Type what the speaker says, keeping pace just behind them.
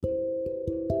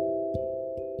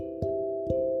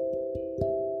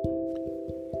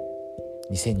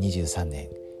2023年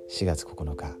4月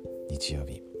9日日曜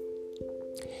日、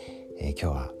今日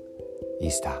はイ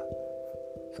ースター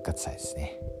復活祭です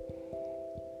ね。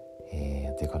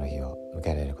でこの日を迎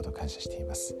えられることを感謝してい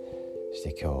ます。そして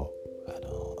今日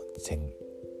全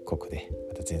国で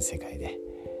また全世界で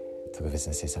特別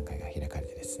な聖餐会が開かれ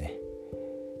てですね、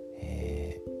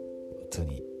本当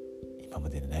に今ま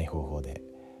でにない方法で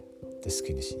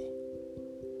救い主に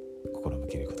心を向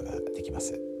けることができま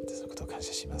す。そのことを感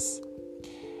謝します。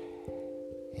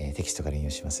テキストから引用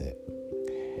します。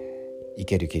生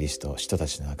けるキリスト使徒た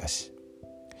ちの証。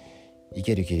生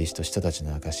けるキリスト使徒たち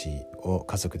の証を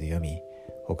家族で読み、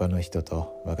他の人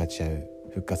と分かち合う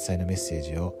復活祭のメッセー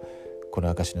ジをこの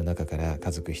証の中から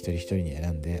家族一人一人に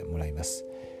選んでもらいます。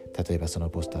例えばその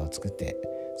ポスターを作って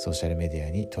ソーシャルメディア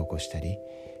に投稿したり、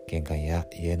玄関や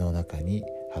家の中に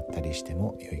貼ったりして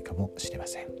も良いかもしれま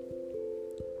せん。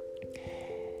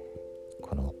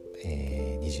この、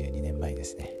22年前で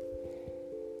すね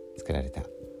作られた、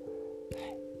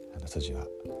当時は、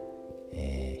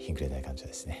貧苦大患者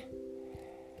ですね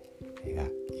が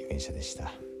預言者でし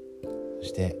た。そ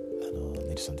して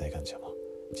ネルソン大患者も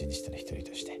十二使徒の一人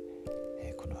として、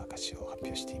この証を発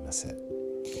表しています。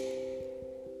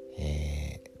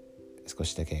少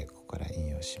しだけここから引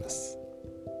用します。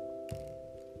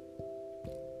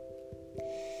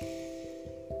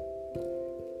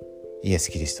イエス・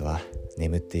キリストは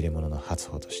眠っている者の初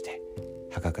歩として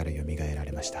墓からよみがえら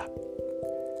れました。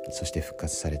そして復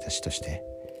活された死として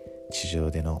地上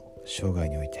での生涯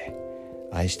において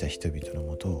愛した人々の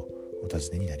もとをお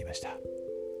尋ねになりました。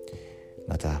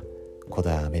また古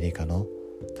代アメリカの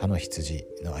他の羊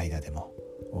の間でも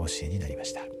お教えになりま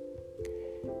した。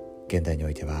現代にお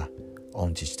いては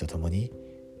御父と共に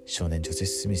少年ジョセ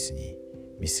フ・スミスに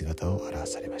見姿を現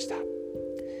されました。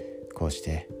こうし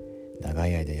て長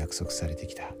い間約束されて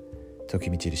きた時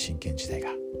満ちる真剣時代が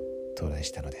到来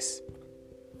したのです。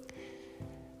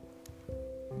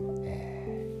本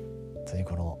当に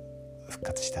この復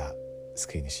活した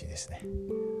救い主にですね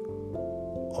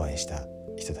お会いした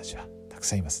人たちはたく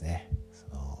さんいますね。そ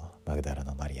のマグダラ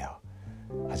のマリア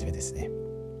をはじめですね、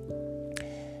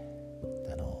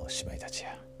姉妹たち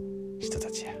や人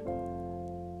たちや、こ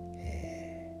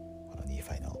のニーフ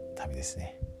ァイの民です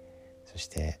ね、そし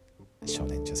て少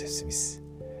年ジョセフ・スミス、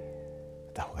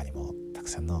また他にもたく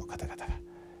さんの方々が、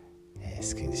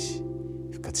救い主、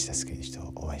復活した救い主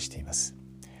とお会いしています。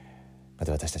ま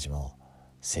た私たちも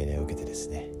聖霊を受けてです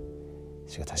ね、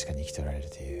主が確かに生きておられる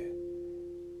という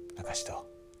証と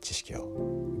知識を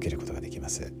受けることができま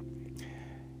す。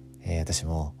私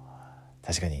も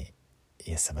確かに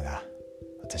イエス様が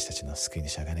私たちの救い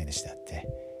主、贖い主であって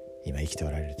今生きてお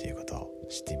られるということを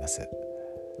知っています。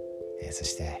そ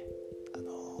して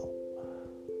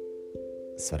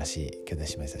素晴らしい兄弟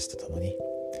姉妹たちと共に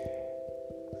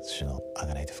主の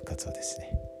贖いと復活をです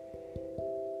ね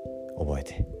覚え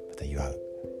てまた祝う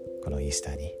このイース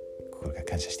ターに心から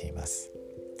感謝しています。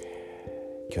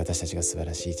今日私たちが素晴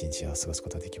らしい一日を過ごすこ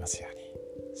とができますように、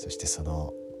そしてそ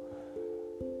の、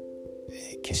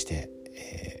決して、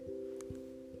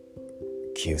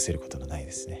消え失せることのない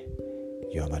ですね、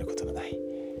弱まることのない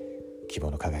希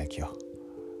望の輝きを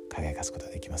輝かすこと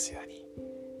ができますように、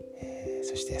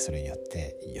そしてそれによっ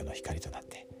て世の光となっ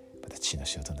てまた地の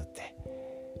塩となって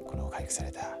この回復さ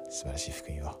れた素晴らしい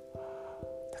福音を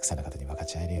たくさんの方に分か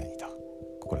ち合えるようにと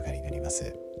心から祈りま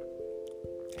す。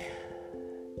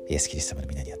イエス・キリスト様の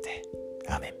皆によって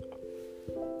アーメン。